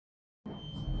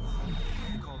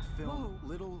film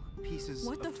little pieces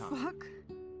What the of time. fuck?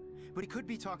 But he could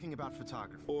be talking about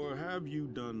photography. Or have you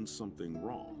done something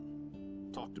wrong?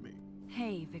 Talk to me.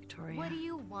 Hey, Victoria. What do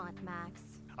you want, Max?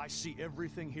 I see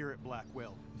everything here at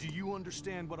Blackwell. Do you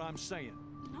understand what I'm saying?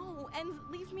 No, and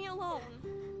leave me alone.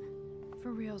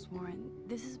 For reals, Warren,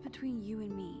 this is between you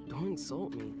and me. Don't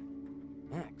insult me.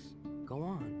 Max, go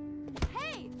on.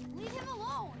 Hey, leave him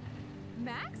alone.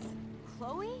 Max?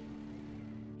 Chloe?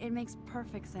 It makes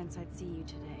perfect sense I'd see you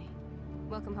today.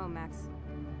 Welcome home, Max.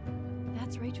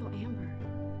 That's Rachel Amber.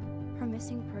 Her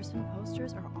missing person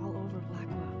posters are all over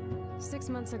Blackwell. 6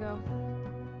 months ago,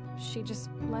 she just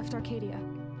left Arcadia.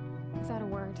 Without a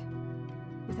word.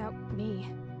 Without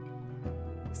me.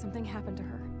 Something happened to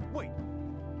her. Wait,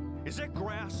 is that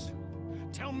grass?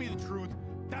 Tell me the truth.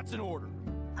 That's an order.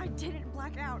 I didn't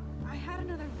black out. I had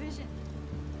another vision.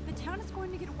 The town is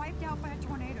going to get wiped out by a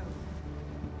tornado.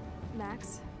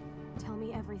 Max, tell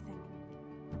me everything.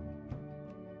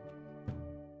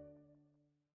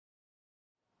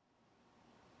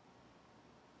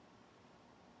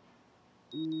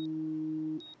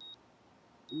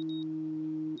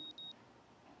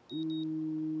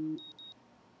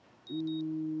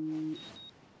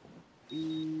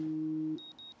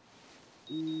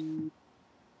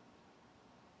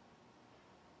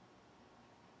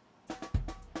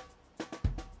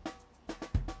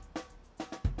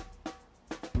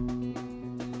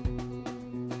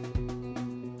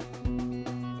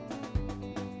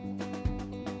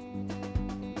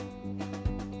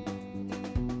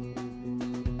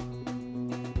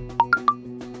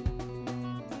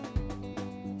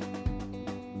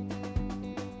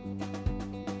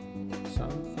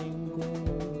 Something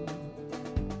good.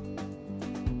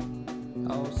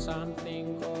 Oh,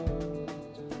 something good.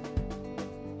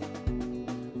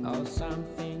 Oh,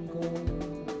 something good.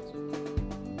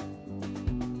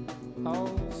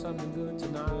 Oh, something good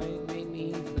tonight. Make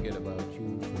me forget about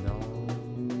you for now.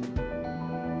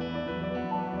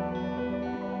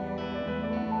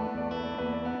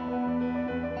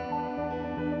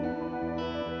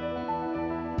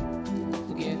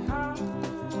 Get high.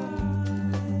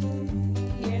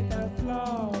 Hit the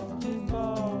floor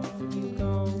before you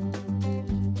go.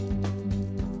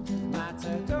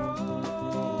 Matador,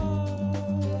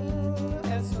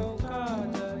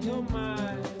 escocada, your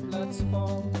mind, blood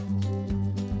sport.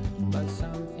 But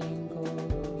something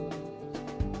good.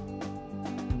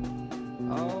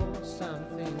 Oh,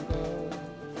 something good.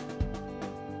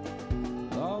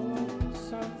 Oh,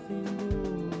 something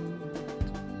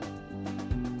good.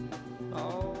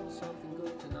 Oh, something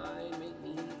good tonight. Make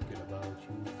me forget about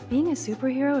you. Being a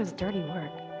superhero is dirty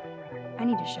work. I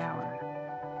need a shower.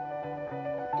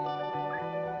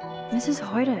 Mrs.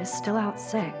 Hoyta is still out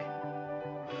sick.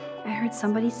 I heard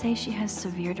somebody say she has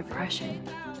severe depression.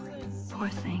 Poor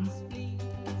thing.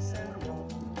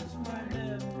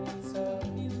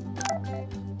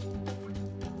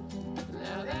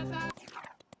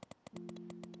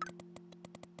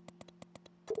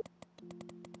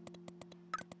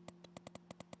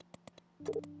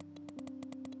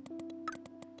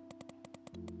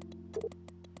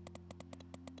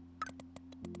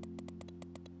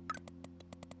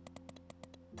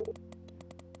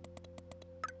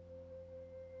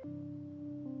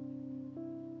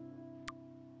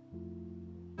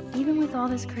 Even with all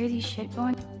this crazy shit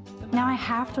going, now I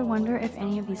have to wonder if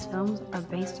any of these films are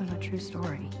based on a true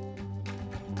story.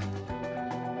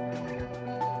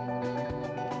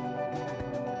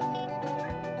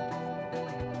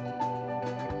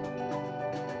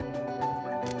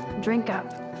 Drink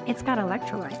up. It's got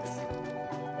electrolytes.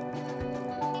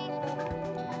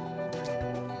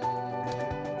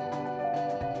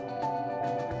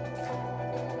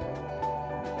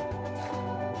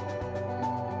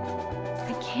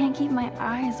 I can't keep my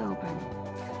eyes open,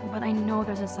 but I know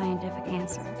there's a scientific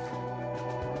answer.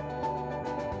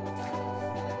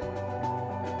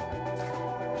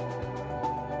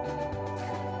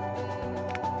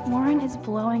 Warren is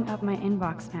blowing up my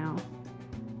inbox now.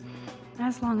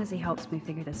 As long as he helps me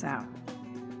figure this out.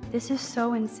 This is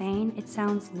so insane, it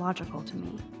sounds logical to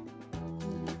me.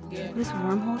 This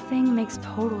wormhole thing makes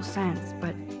total sense,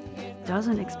 but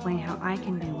doesn't explain how I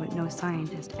can do what no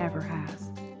scientist ever has.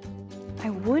 I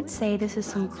would say this is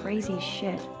some crazy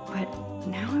shit, but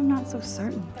now I'm not so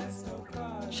certain.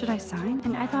 Should I sign?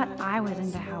 And I thought I was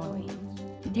into Halloween.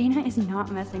 Dana is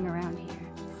not messing around here.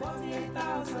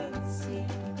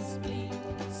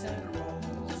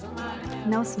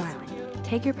 No smiling.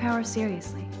 Take your power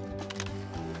seriously.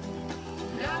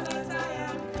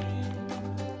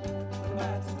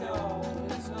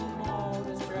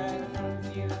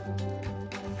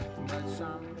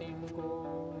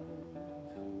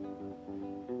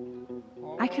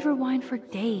 I could rewind for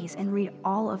days and read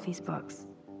all of these books.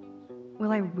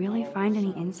 Will I really find any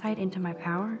insight into my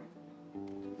power?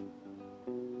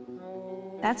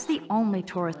 That's the only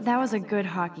tourist. That was a good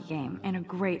hockey game and a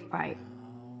great fight.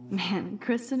 Man,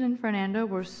 Kristen and Fernando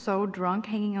were so drunk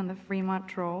hanging on the Fremont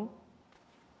Troll.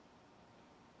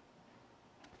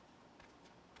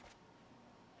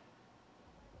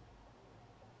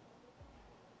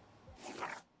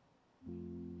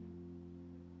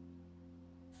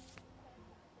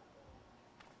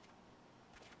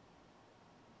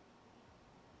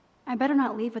 I better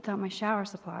not leave without my shower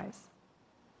supplies.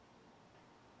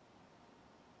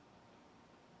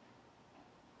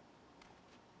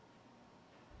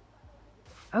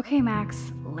 Okay,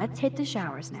 Max, let's hit the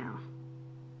showers now.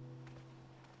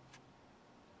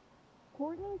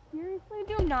 Courtney, seriously?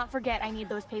 Do not forget I need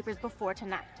those papers before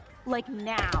tonight. Like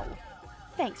now.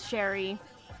 Thanks, Sherry.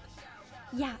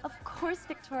 Yeah, of course,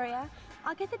 Victoria.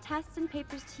 I'll get the tests and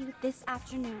papers to you this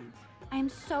afternoon. I am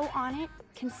so on it,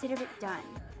 consider it done.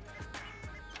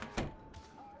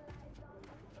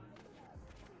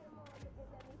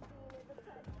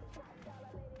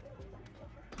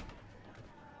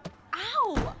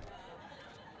 Ow!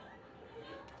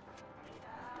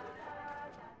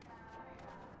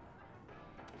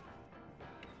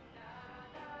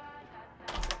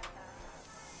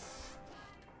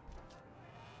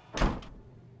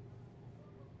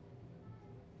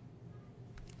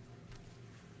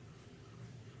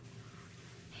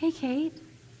 Hey, Kate.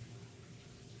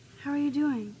 How are you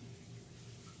doing?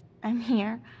 I'm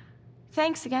here.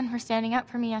 Thanks again for standing up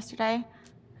for me yesterday.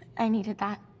 I needed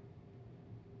that.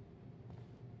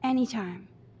 Anytime.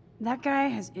 That guy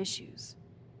has issues.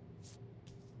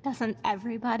 Doesn't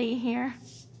everybody here?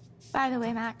 By the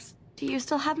way, Max, do you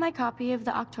still have my copy of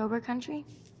the October Country?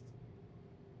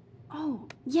 Oh,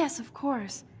 yes, of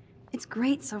course. It's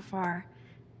great so far.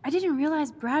 I didn't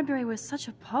realize Bradbury was such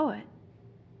a poet.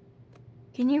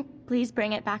 Can you please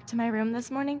bring it back to my room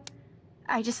this morning?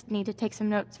 I just need to take some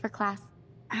notes for class.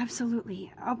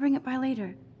 Absolutely. I'll bring it by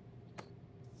later.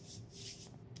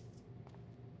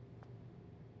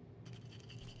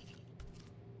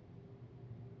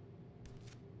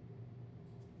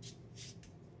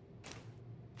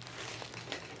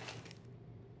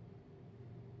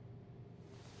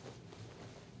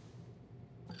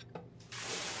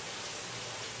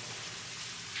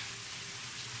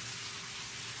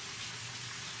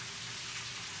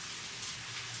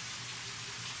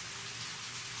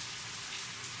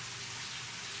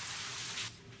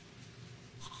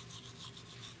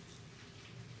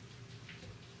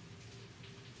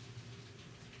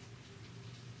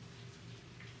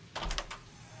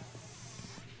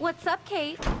 What's up,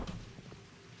 Kate?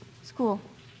 School.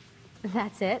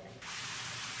 That's it?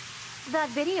 That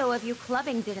video of you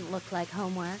clubbing didn't look like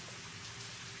homework.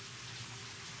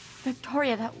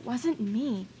 Victoria, that wasn't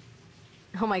me.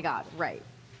 Oh my god, right.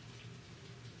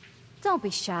 Don't be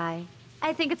shy.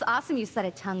 I think it's awesome you set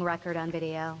a tongue record on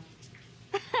video.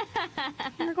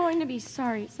 You're going to be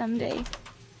sorry someday.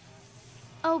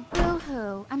 Oh,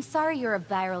 boo-hoo. I'm sorry you're a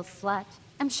viral slut.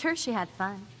 I'm sure she had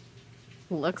fun.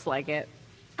 Looks like it.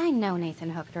 I know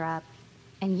Nathan hooked her up.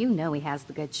 And you know he has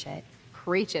the good shit.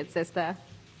 Preach it, sister.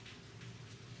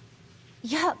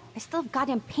 Yup, I still have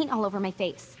goddamn paint all over my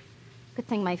face. Good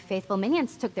thing my faithful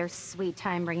minions took their sweet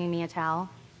time bringing me a towel.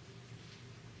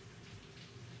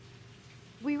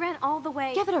 We ran all the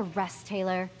way— Give it a rest,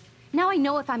 Taylor. Now I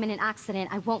know if I'm in an accident,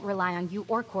 I won't rely on you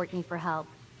or Courtney for help.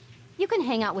 You can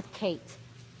hang out with Kate.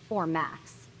 Or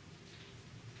Max.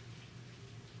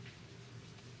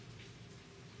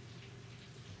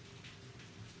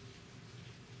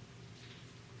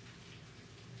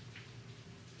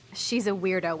 She's a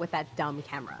weirdo with that dumb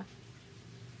camera.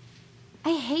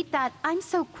 I hate that "I'm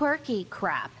so quirky"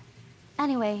 crap.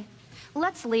 Anyway,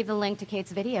 let's leave the link to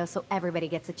Kate's video so everybody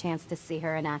gets a chance to see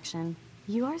her in action.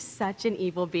 You are such an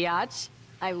evil biatch.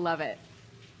 I love it.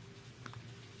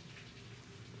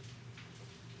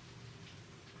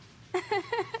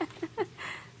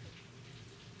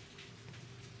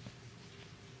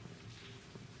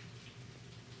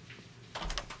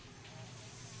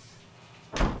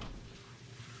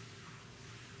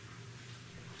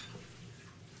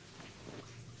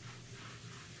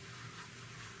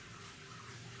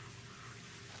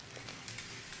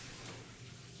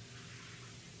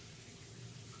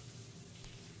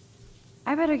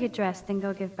 I better get dressed and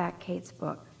go give back Kate's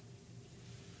book.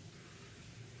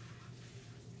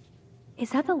 Is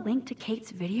that the link to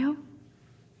Kate's video?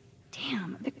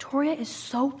 Damn, Victoria is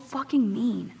so fucking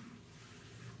mean.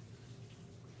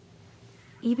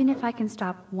 Even if I can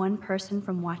stop one person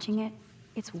from watching it,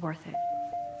 it's worth it.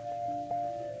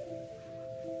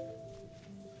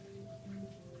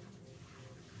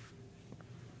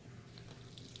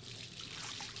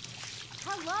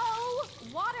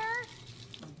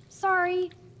 sorry.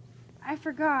 I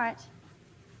forgot.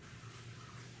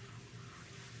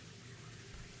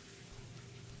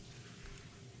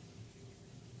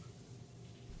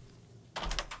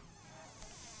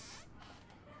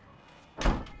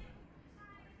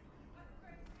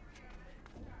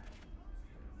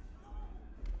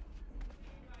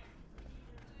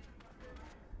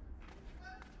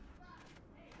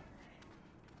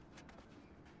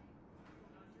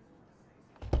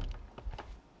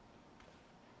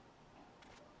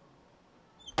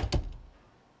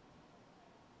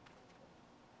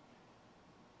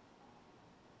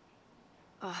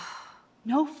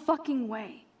 No fucking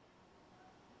way.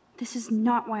 This is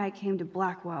not why I came to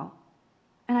Blackwell.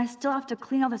 And I still have to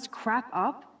clean all this crap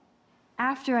up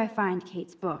after I find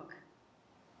Kate's book.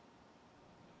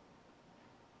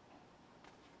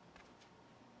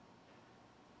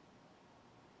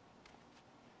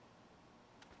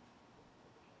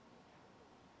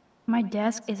 My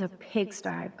desk is a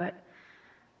pigsty, but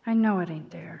I know it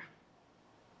ain't there.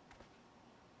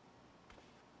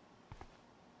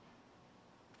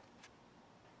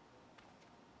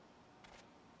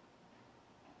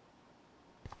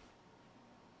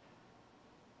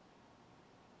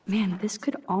 Man, this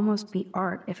could almost be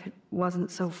art if it wasn't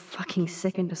so fucking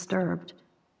sick and disturbed.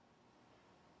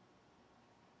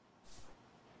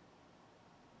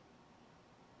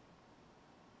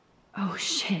 Oh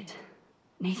shit.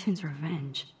 Nathan's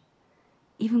revenge.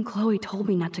 Even Chloe told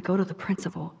me not to go to the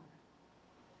principal.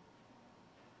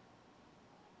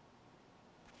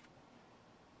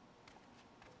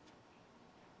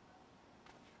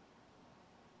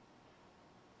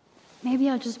 Maybe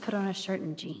I'll just put on a shirt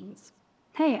and jeans.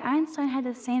 Hey, Einstein had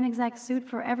the same exact suit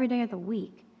for every day of the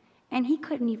week, and he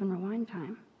couldn't even rewind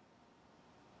time.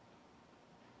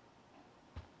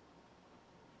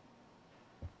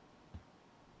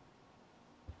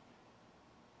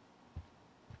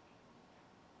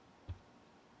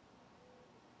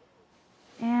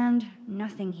 And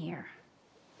nothing here.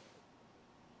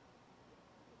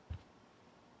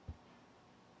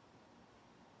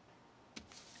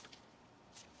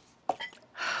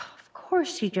 Of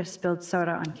course she just spilled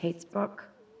soda on Kate's book.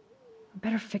 I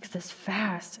better fix this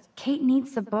fast. Kate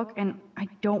needs the book, and I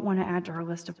don't want to add to her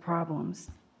list of problems.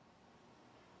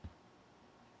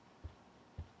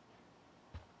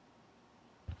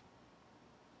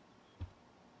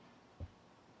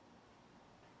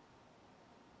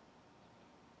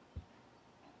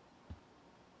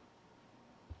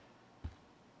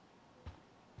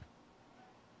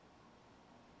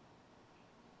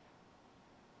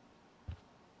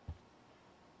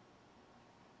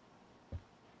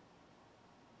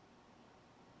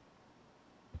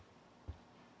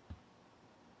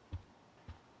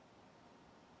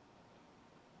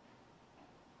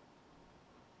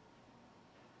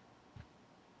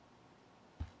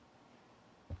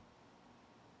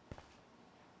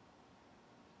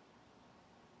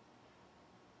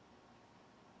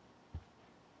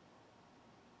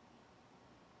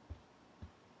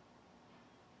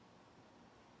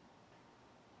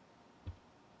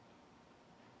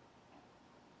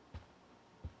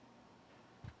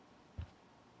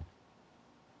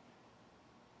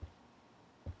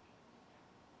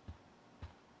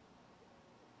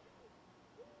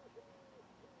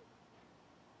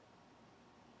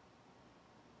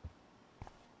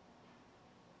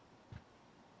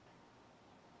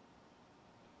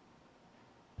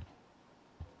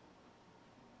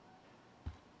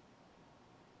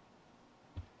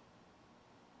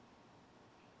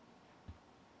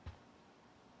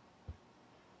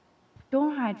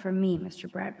 Don't hide from me,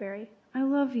 Mr. Bradbury. I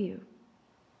love you.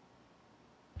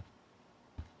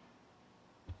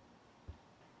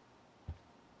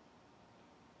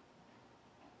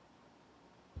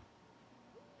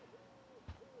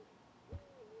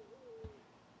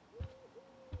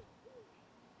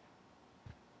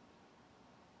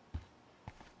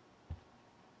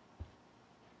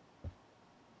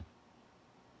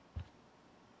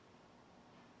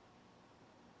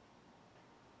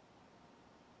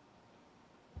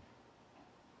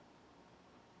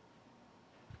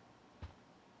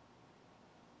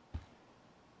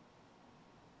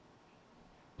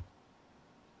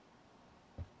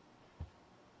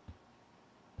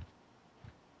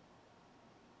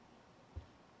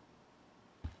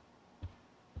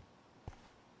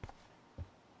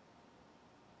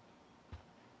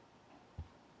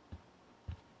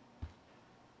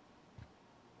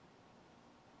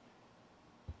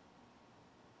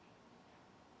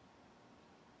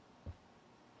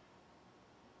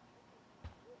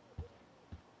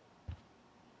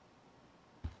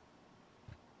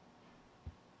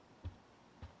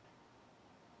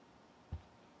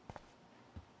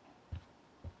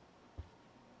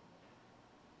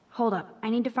 Hold up, I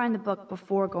need to find the book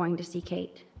before going to see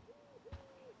Kate.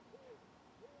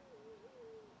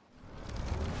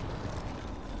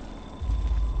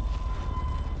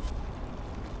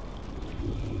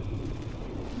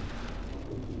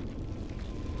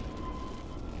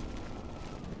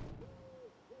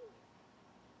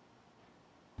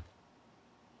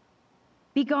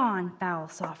 Begone, foul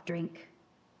soft drink.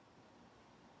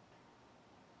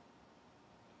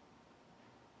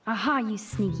 Aha, you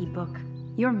sneaky book.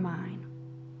 You're mine.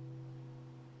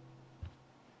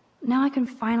 Now I can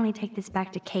finally take this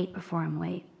back to Kate before I'm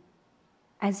late.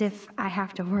 As if I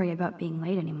have to worry about being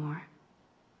late anymore.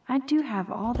 I do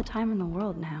have all the time in the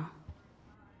world now.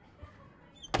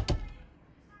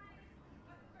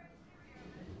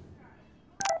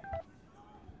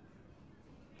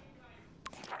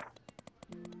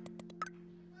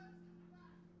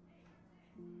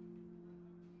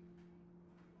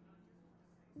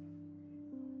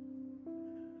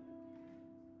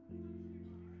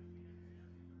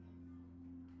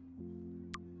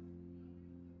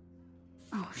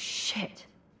 Oh, shit.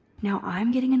 Now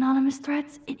I'm getting anonymous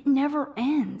threats? It never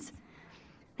ends.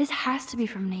 This has to be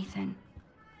from Nathan.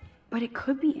 But it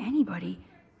could be anybody.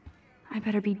 I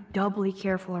better be doubly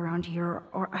careful around here,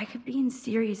 or I could be in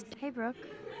serious... Hey, Brooke.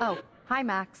 Oh, hi,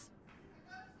 Max.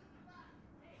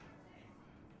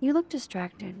 You look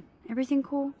distracted. Everything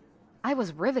cool? I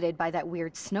was riveted by that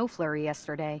weird snow flurry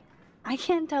yesterday. I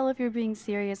can't tell if you're being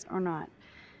serious or not.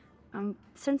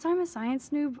 Since I'm a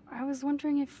science noob, I was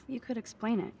wondering if you could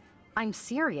explain it. I'm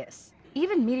serious.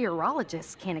 Even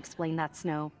meteorologists can't explain that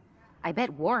snow. I bet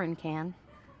Warren can.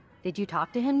 Did you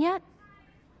talk to him yet?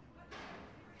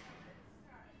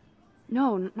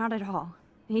 No, not at all.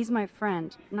 He's my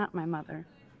friend, not my mother.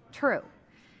 True.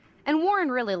 And Warren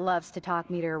really loves to talk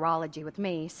meteorology with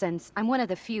me, since I'm one of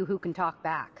the few who can talk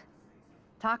back.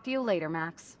 Talk to you later,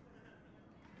 Max.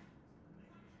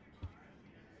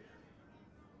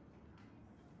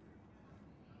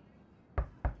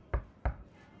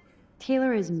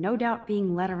 Taylor is no doubt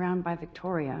being led around by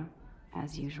Victoria,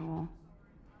 as usual.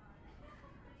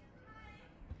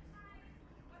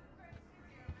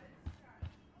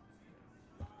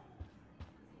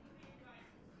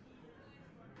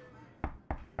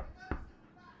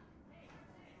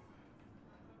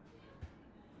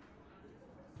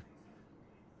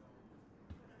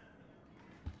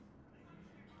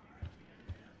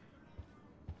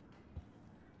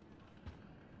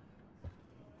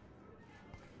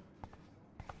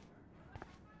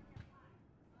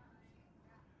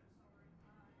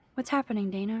 What's happening,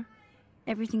 Dana?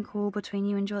 Everything cool between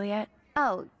you and Juliet?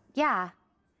 Oh, yeah.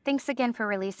 Thanks again for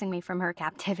releasing me from her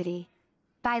captivity.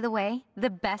 By the way, the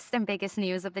best and biggest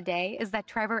news of the day is that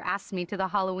Trevor asked me to the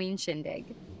Halloween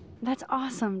shindig. That's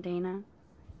awesome, Dana.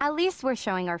 At least we're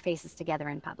showing our faces together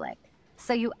in public,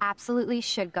 so you absolutely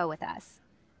should go with us.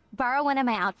 Borrow one of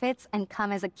my outfits and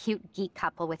come as a cute geek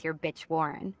couple with your bitch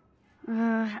Warren.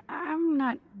 I'm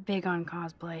not big on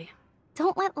cosplay.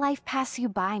 Don't let life pass you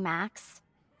by, Max.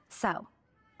 So,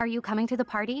 are you coming to the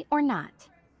party or not?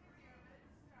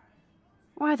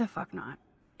 Why the fuck not?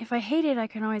 If I hate it, I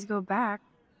can always go back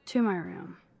to my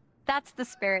room. That's the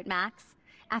spirit, Max.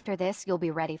 After this, you'll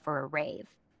be ready for a rave.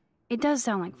 It does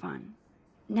sound like fun.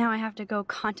 Now I have to go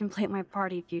contemplate my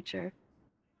party future.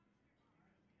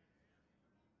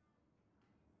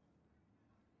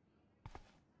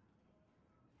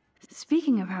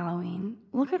 Speaking of Halloween,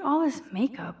 look at all this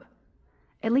makeup.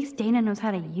 At least Dana knows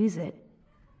how to use it.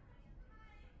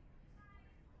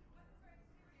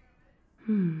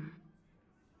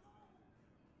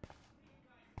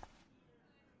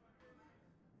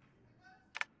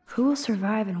 Who will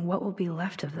survive and what will be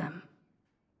left of them?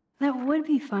 That would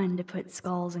be fun to put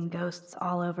skulls and ghosts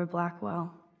all over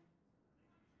Blackwell.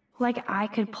 Like I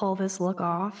could pull this look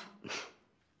off.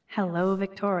 Hello,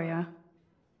 Victoria.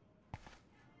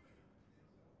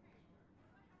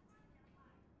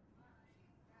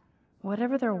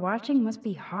 Whatever they're watching must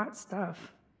be hot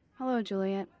stuff. Hello,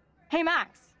 Juliet. Hey,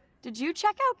 Max. Did you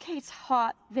check out Kate's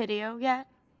hot video yet?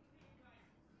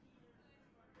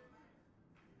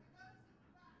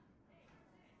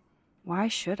 Why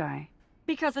should I?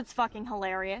 Because it's fucking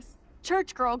hilarious.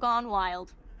 Church girl gone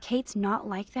wild. Kate's not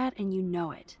like that and you know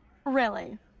it.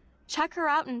 Really? Check her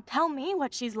out and tell me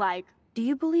what she's like. Do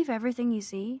you believe everything you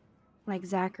see? Like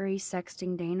Zachary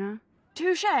sexting Dana?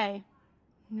 Touché.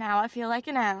 Now I feel like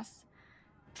an ass.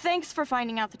 Thanks for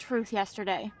finding out the truth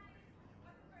yesterday.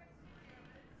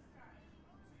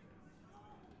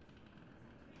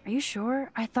 Are you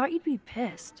sure? I thought you'd be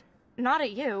pissed. Not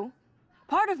at you.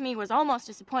 Part of me was almost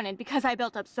disappointed because I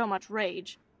built up so much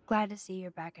rage. Glad to see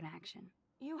you're back in action.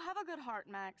 You have a good heart,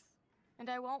 Max. And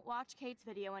I won't watch Kate's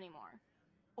video anymore.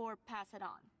 Or pass it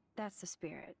on. That's the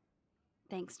spirit.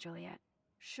 Thanks, Juliet.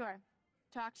 Sure.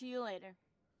 Talk to you later.